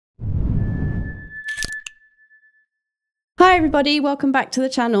Hi everybody, welcome back to the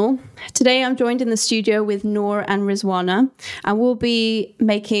channel. Today I'm joined in the studio with Noor and Rizwana, and we'll be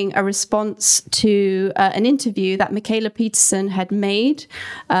making a response to an interview that Michaela Peterson had made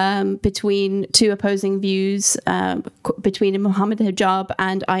between two opposing views between Mohammed Hijab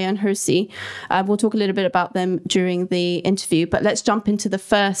and Ayaan Hirsi. We'll talk a little bit about them during the interview, but let's jump into the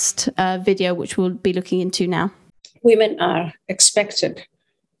first video, which we'll be looking into now. Women are expected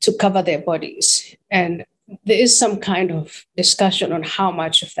to cover their bodies, and there is some kind of discussion on how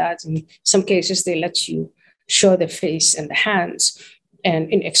much of that. In some cases, they let you show the face and the hands. And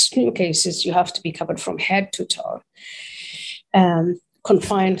in extreme cases, you have to be covered from head to toe,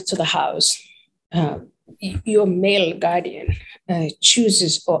 confined to the house. Your male guardian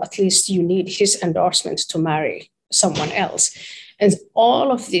chooses, or at least you need his endorsement to marry someone else. And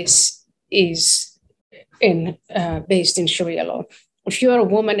all of this is based in Sharia law. If you're a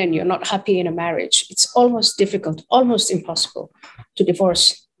woman and you're not happy in a marriage, it's almost difficult, almost impossible to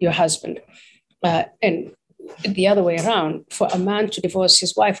divorce your husband. And the other way around, for a man to divorce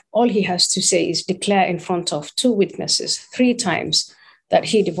his wife, all he has to say is declare in front of two witnesses 3 times that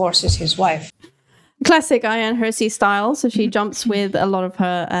he divorces his wife. Classic Ayaan Hirsi style. So she jumps with a lot of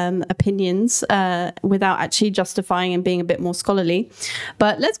her opinions without actually justifying and being a bit more scholarly.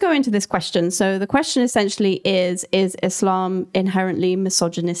 But let's go into this question. So the question essentially is Islam inherently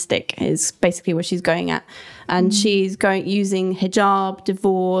misogynistic, is basically what she's going at. And she's using hijab,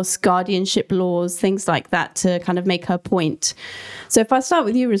 divorce, guardianship laws, things like that to kind of make her point. So if I start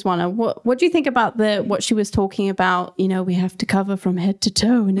with you, Rizwana, what do you think about what she was talking about? You know, we have to cover from head to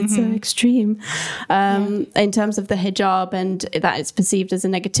toe and it's so extreme in terms of the hijab and that it's perceived as a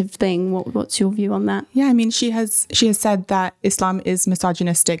negative thing. What's your view on that? Yeah, I mean, she has said that Islam is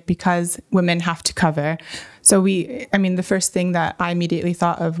misogynistic because women have to cover. So the first thing that I immediately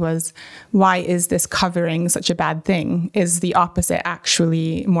thought of was, why is this covering such a bad thing? Is the opposite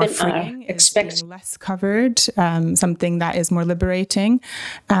actually more freeing? Is less covered something that is more liberating?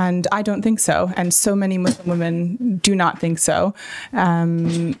 And I don't think so. And so many Muslim women do not think so.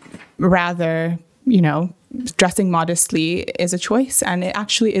 Rather, dressing modestly is a choice, and it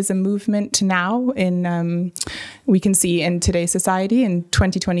actually is a movement now we can see in today's society. In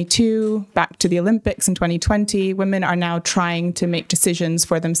 2022, back to the Olympics in 2020, women are now trying to make decisions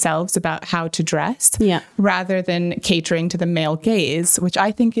for themselves about how to dress rather than catering to the male gaze, which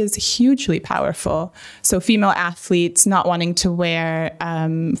I think is hugely powerful. So female athletes not wanting to wear,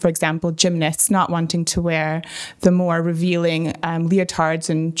 for example, gymnasts not wanting to wear the more revealing leotards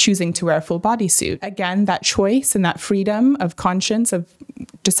and choosing to wear a full bodysuit. Again, that choice and that freedom of conscience of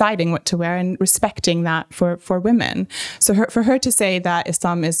deciding what to wear and respecting that for women. So for her to say that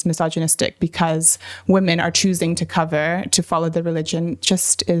Islam is misogynistic because women are choosing to cover, to follow the religion,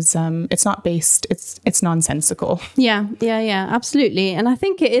 just is, it's not based, it's nonsensical. Yeah, absolutely. And I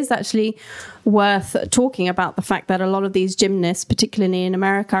think it is actually worth talking about the fact that a lot of these gymnasts, particularly in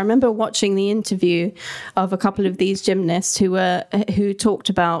America, I remember watching the interview of a couple of these gymnasts who talked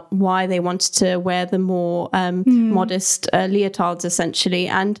about why they wanted to wear the more modest leotards, essentially.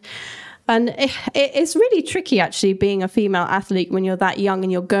 And it's really tricky, actually, being a female athlete when you're that young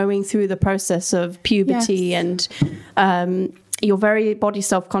and you're going through the process of puberty and you're very body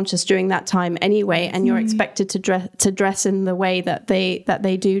self-conscious during that time anyway, and you're expected to dress in the way that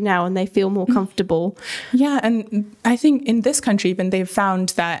they do now, and they feel more comfortable. Yeah, and I think in this country even they've found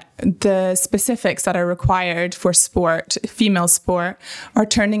that the specifics that are required for sport, female sport, are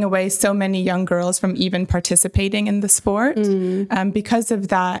turning away so many young girls from even participating in the sport because of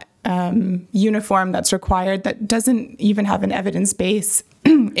that uniform that's required that doesn't even have an evidence base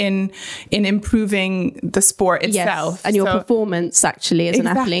in improving the sport itself. Yes, and your performance actually as an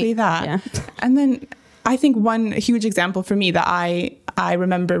athlete. Exactly that. Yeah. And then I think one huge example for me that I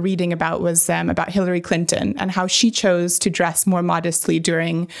remember reading about was about Hillary Clinton and how she chose to dress more modestly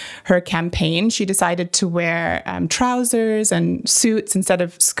during her campaign. She decided to wear trousers and suits instead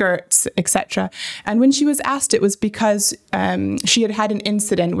of skirts, etc. And when she was asked, it was because she had an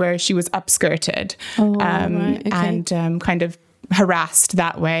incident where she was upskirted and kind of harassed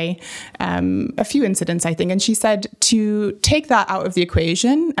that way, a few incidents, I think. And she said to take that out of the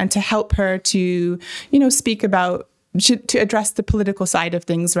equation and to help her to, speak about, to address the political side of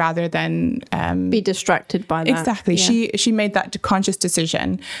things rather than be distracted by that. Exactly. Yeah. She made that conscious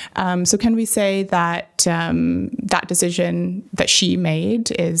decision. So can we say that that decision that she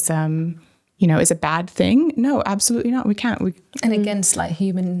made is is a bad thing. No, absolutely not. We can't. And against like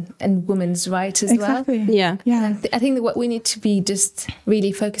human and women's rights as well. Yeah. And I think that what we need to be just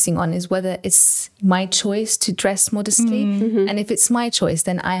really focusing on is whether it's my choice to dress modestly. And if it's my choice,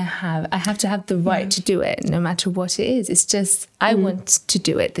 then I have to have the right to do it, no matter what it is. It's just, I want to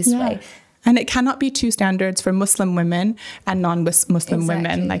do it this way. And it cannot be two standards for Muslim women and non-Muslim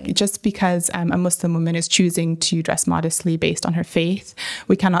women. Like, just because a Muslim woman is choosing to dress modestly based on her faith,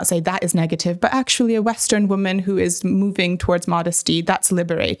 we cannot say that is negative. But actually, a Western woman who is moving towards modesty, that's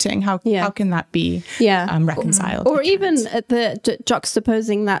liberating. How can that be reconciled? Or even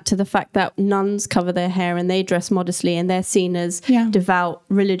juxtaposing that to the fact that nuns cover their hair and they dress modestly and they're seen as devout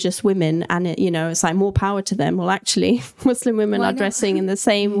religious women, and it's like more power to them. Well, actually, Muslim women are dressing in the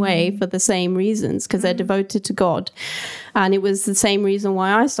same way for the same reasons, because they're devoted to God. And it was the same reason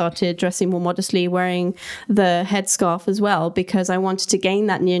why I started dressing more modestly, wearing the headscarf as well, because I wanted to gain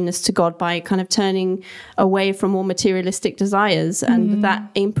that nearness to God by kind of turning away from more materialistic desires, and that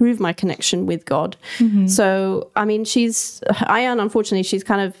improved my connection with God. So, I mean, Ayaan, unfortunately, she's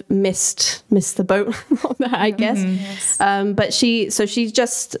kind of missed the boat on that, I guess. But she's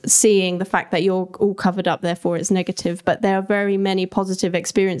just seeing the fact that you're all covered up, therefore it's negative. But there are very many positive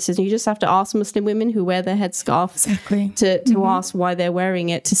experiences, and you just have to ask Muslim women who wear their headscarf to ask why they're wearing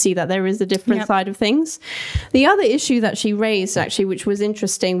it, to see that there is a different side of things. The other issue that she raised, actually, which was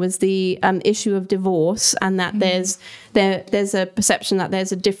interesting, was the issue of divorce, and that there's a perception that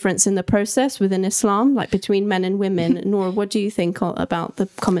there's a difference in the process within Islam, like between men and women. Nora, what do you think about the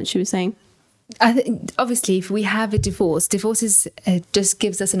comment she was saying? I think, obviously, if we have a divorce is just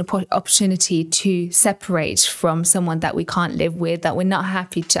gives us an opportunity to separate from someone that we can't live with, that we're not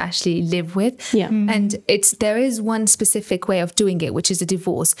happy to actually live with. And there is one specific way of doing it, which is a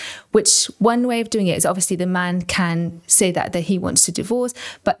divorce. Which one way of doing it is, obviously, the man can say that he wants to divorce,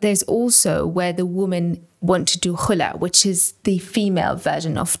 but there's also where the woman want to do khula, which is the female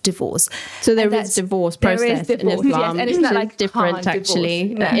version of divorce. So there is divorce process in Islam, and it's not like different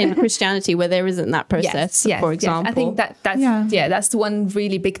actually in Christianity, where there isn't that process, for example. I think that's the one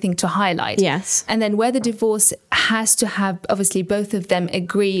really big thing to highlight. Yes. And then where the divorce has to have, obviously, both of them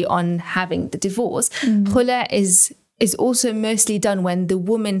agree on having the divorce. Khula is also mostly done when the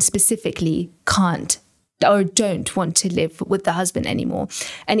woman specifically can't or don't want to live with the husband anymore.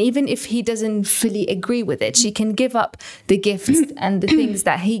 And even if he doesn't fully agree with it, she can give up the gifts and the things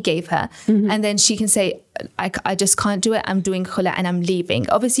that he gave her. And then she can say, I just can't do it. I'm doing khula and I'm leaving.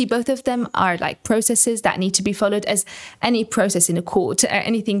 Obviously, both of them are like processes that need to be followed, as any process in a court, or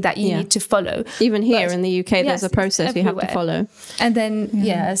anything that you need to follow. Even here in the UK, there's a process you have to follow. And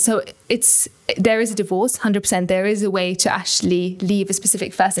then, so there is a divorce, 100%. There is a way to actually leave a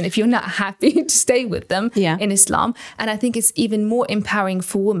specific person if you're not happy to stay with them in Islam. And I think it's even more empowering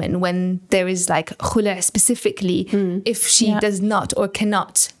for women when there is like khula specifically if she does not or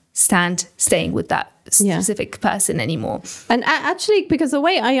cannot stand staying with that specific person anymore. And actually, because the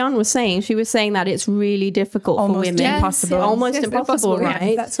way Ayaan was saying, she was saying that it's really difficult for women. Almost impossible, right?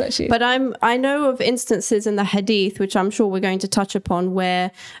 Yeah, that's what she... But I know of instances in the hadith, which I'm sure we're going to touch upon,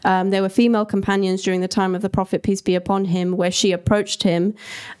 where there were female companions during the time of the Prophet, peace be upon him, where she approached him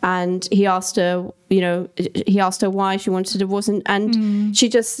and he asked her why she wanted to divorce, and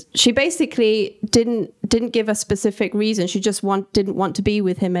she basically didn't give a specific reason. She just didn't want to be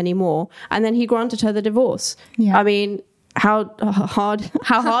with him anymore, and then he granted her the divorce. I mean, how hard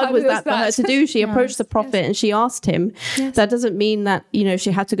was that for her to do? She approached the Prophet and she asked him. That doesn't mean that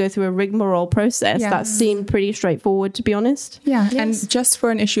she had to go through a rigmarole process. That seemed pretty straightforward, to be honest. And just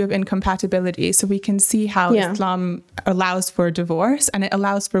for an issue of incompatibility, so we can see how Islam allows for divorce, and it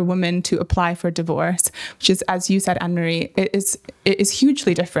allows for women to apply for divorce, which is, as you said, Anne-Marie, it is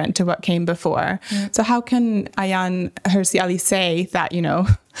hugely different to what came before. So how can Ayaan Hirsi Ali say that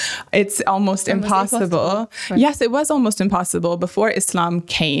it's almost impossible? Yes, it was almost impossible before Islam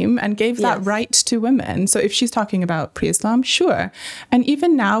came and gave that right to women. So if she's talking about pre-Islam, sure. And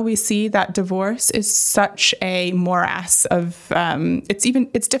even now we see that divorce is such a morass of,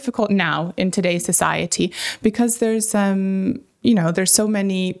 it's difficult now in today's society because there's so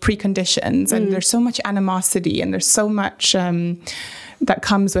many preconditions and there's so much animosity and there's so much that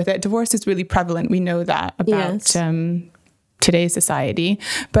comes with it. Divorce is really prevalent. We know that about today's society.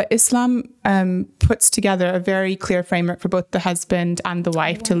 But Islam puts together a very clear framework for both the husband and the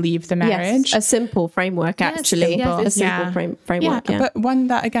wife to leave the marriage. Yes, a simple framework, actually. A simple framework. But one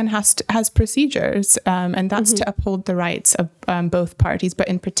that, again, has procedures, and that's to uphold the rights of both parties. But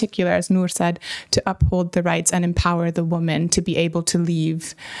in particular, as Noor said, to uphold the rights and empower the woman to be able to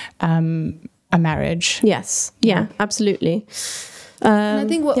leave a marriage. Yes. Yeah, absolutely. I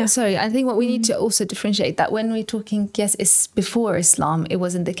think what we need to also differentiate that when we're talking, yes, it's before Islam, it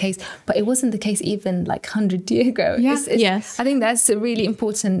wasn't the case, but it wasn't the case even like 100 years ago. Yes. I think that's a really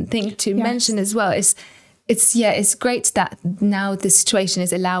important thing to mention as well. It's great that now the situation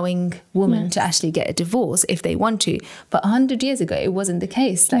is allowing women to actually get a divorce if they want to, but 100 years ago it wasn't the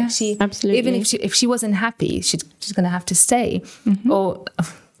case. Like absolutely. Even if she wasn't happy, she's going to have to stay or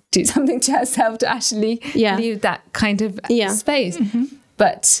do something to herself to actually leave that kind of space.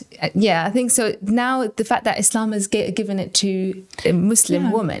 But I think so. Now the fact that Islam has given it to a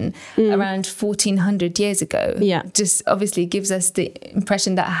Muslim woman around 1400 years ago, just obviously gives us the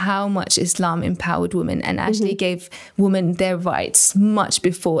impression that how much Islam empowered women and actually gave women their rights much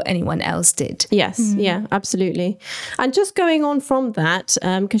before anyone else did. Yes, yeah, absolutely. And just going on from that,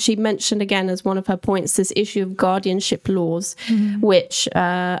 because she mentioned again as one of her points this issue of guardianship laws, which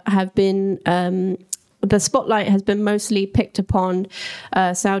have been the spotlight has been mostly picked upon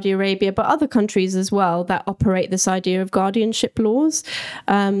Saudi Arabia, but other countries as well that operate this idea of guardianship laws.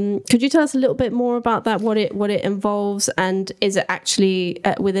 Could you tell us a little bit more about that? What it involves, and is it actually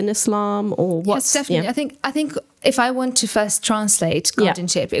within Islam or what? Yes, definitely. Yeah. I think if I want to first translate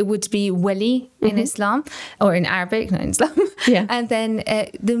guardianship, it would be wali in Islam or in Arabic, not in Islam. And then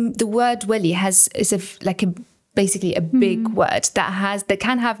the word wali is basically a big word that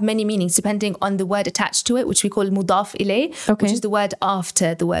can have many meanings depending on the word attached to it, which we call mudaf ilayh, which is the word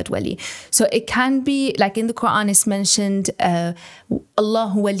after the word wali. So it can be like in the Quran it's mentioned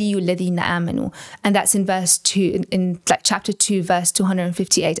Allahu waliyul ladhina amanu, and that's in verse 2 in like chapter 2 verse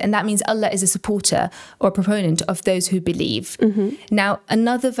 258, and that means Allah is a supporter or proponent of those who believe. Now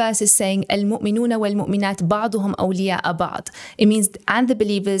another verse is saying al mu'minuna wal mu'minat ba'duhum awliya'a ba'd. It means and the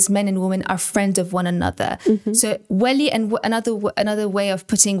believers, men and women, are friends of one another. So wali, and another way of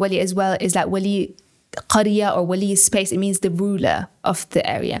putting wali as well is that wali qarya or wali space. It means the ruler of the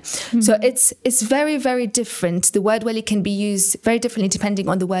area. So it's very, very different. The word wali can be used very differently depending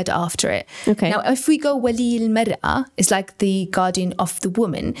on the word after it. Now if we go wali al-mar'a, it's like the guardian of the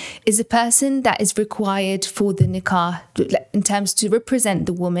woman, is a person that is required for the nikah in terms to represent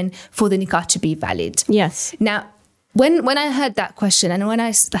the woman for the nikah to be valid. Yes. Now when I heard that question and when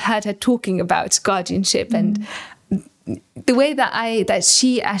I heard her talking about guardianship and the way that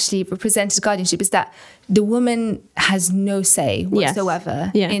she actually represented guardianship is that the woman has no say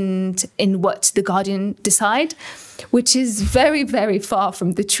whatsoever in what the guardian decide, which is very, very far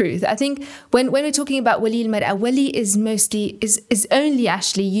from the truth. I think when we're talking about wali al-mar'a, wali is only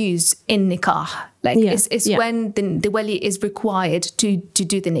actually used in nikah. Like it's when the wali is required to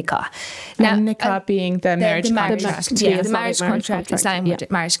do the nikah. Now, nikah being the marriage contract. The marriage contract,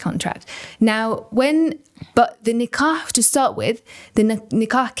 Islamic marriage contract. Now, but the nikah, to start with, the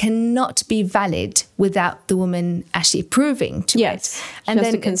nikah cannot be valid without the woman actually approving to it. And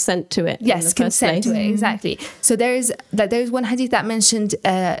then consent to it. Yes, consent to it, exactly. So there is one hadith that mentioned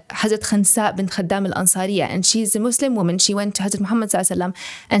Hazrat Khansa bint Khaddam al-Ansariya, and she's a Muslim woman. She went to Hazrat Muhammad sallallahu alaihi wasallam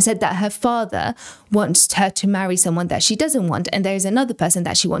and said that her father wants her to marry someone that she doesn't want, and there is another person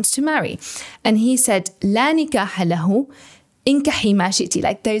that she wants to marry. And he said, La nikaha lahu, inkahi ma shi'ti.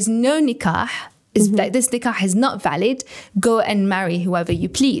 Like there is no nikah. Like this nikah is not valid. Go and marry whoever you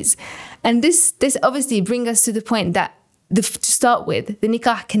please. And this obviously brings us to the point that to start with, the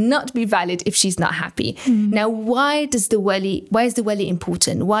nikah cannot be valid if she's not happy. Now, why is the wali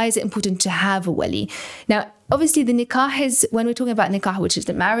important? Why is it important to have a wali? Now, obviously the nikah is, when we're talking about nikah, which is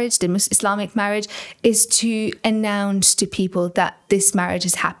the marriage, the Islamic marriage, is to announce to people that this marriage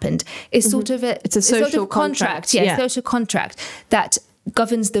has happened. It's sort of it's a social contract. Social contract that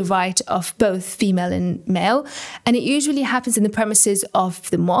governs the right of both female and male, and it usually happens in the premises of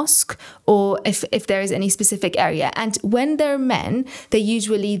the mosque or if there is any specific area. And when they're men, they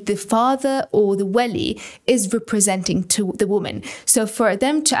usually, the father or the wali is representing to the woman. So for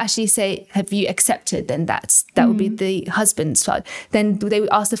them to actually say, have you accepted, then that would be the husband's fault. Then they would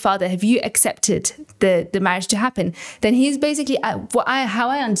ask the father, have you accepted the marriage to happen? Then he's basically, how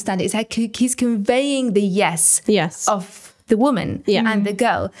I understand it, is like he's conveying the yes of the woman and the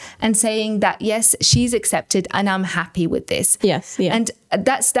girl, and saying that yes, she's accepted and I'm happy with this. And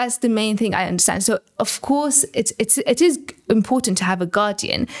that's the main thing I understand. So of course it is important to have a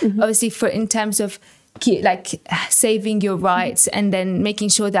guardian, obviously, for in terms of like saving your rights and then making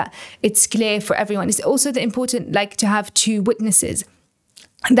sure that it's clear for everyone. It's also important like to have two witnesses.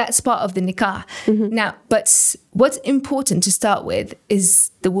 That's part of the nikah. Now, but what's important to start with is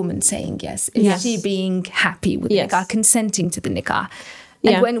the woman saying yes. Is she being happy with the nikah, consenting to the nikah?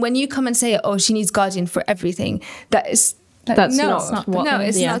 And when you come and say, oh, she needs guardian for everything, that is That's no, not what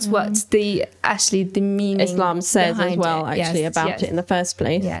it's not what the meaning Islam says as behind well, it. actually, Yes, about yes. it in the first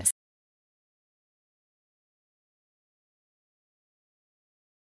place. Yes.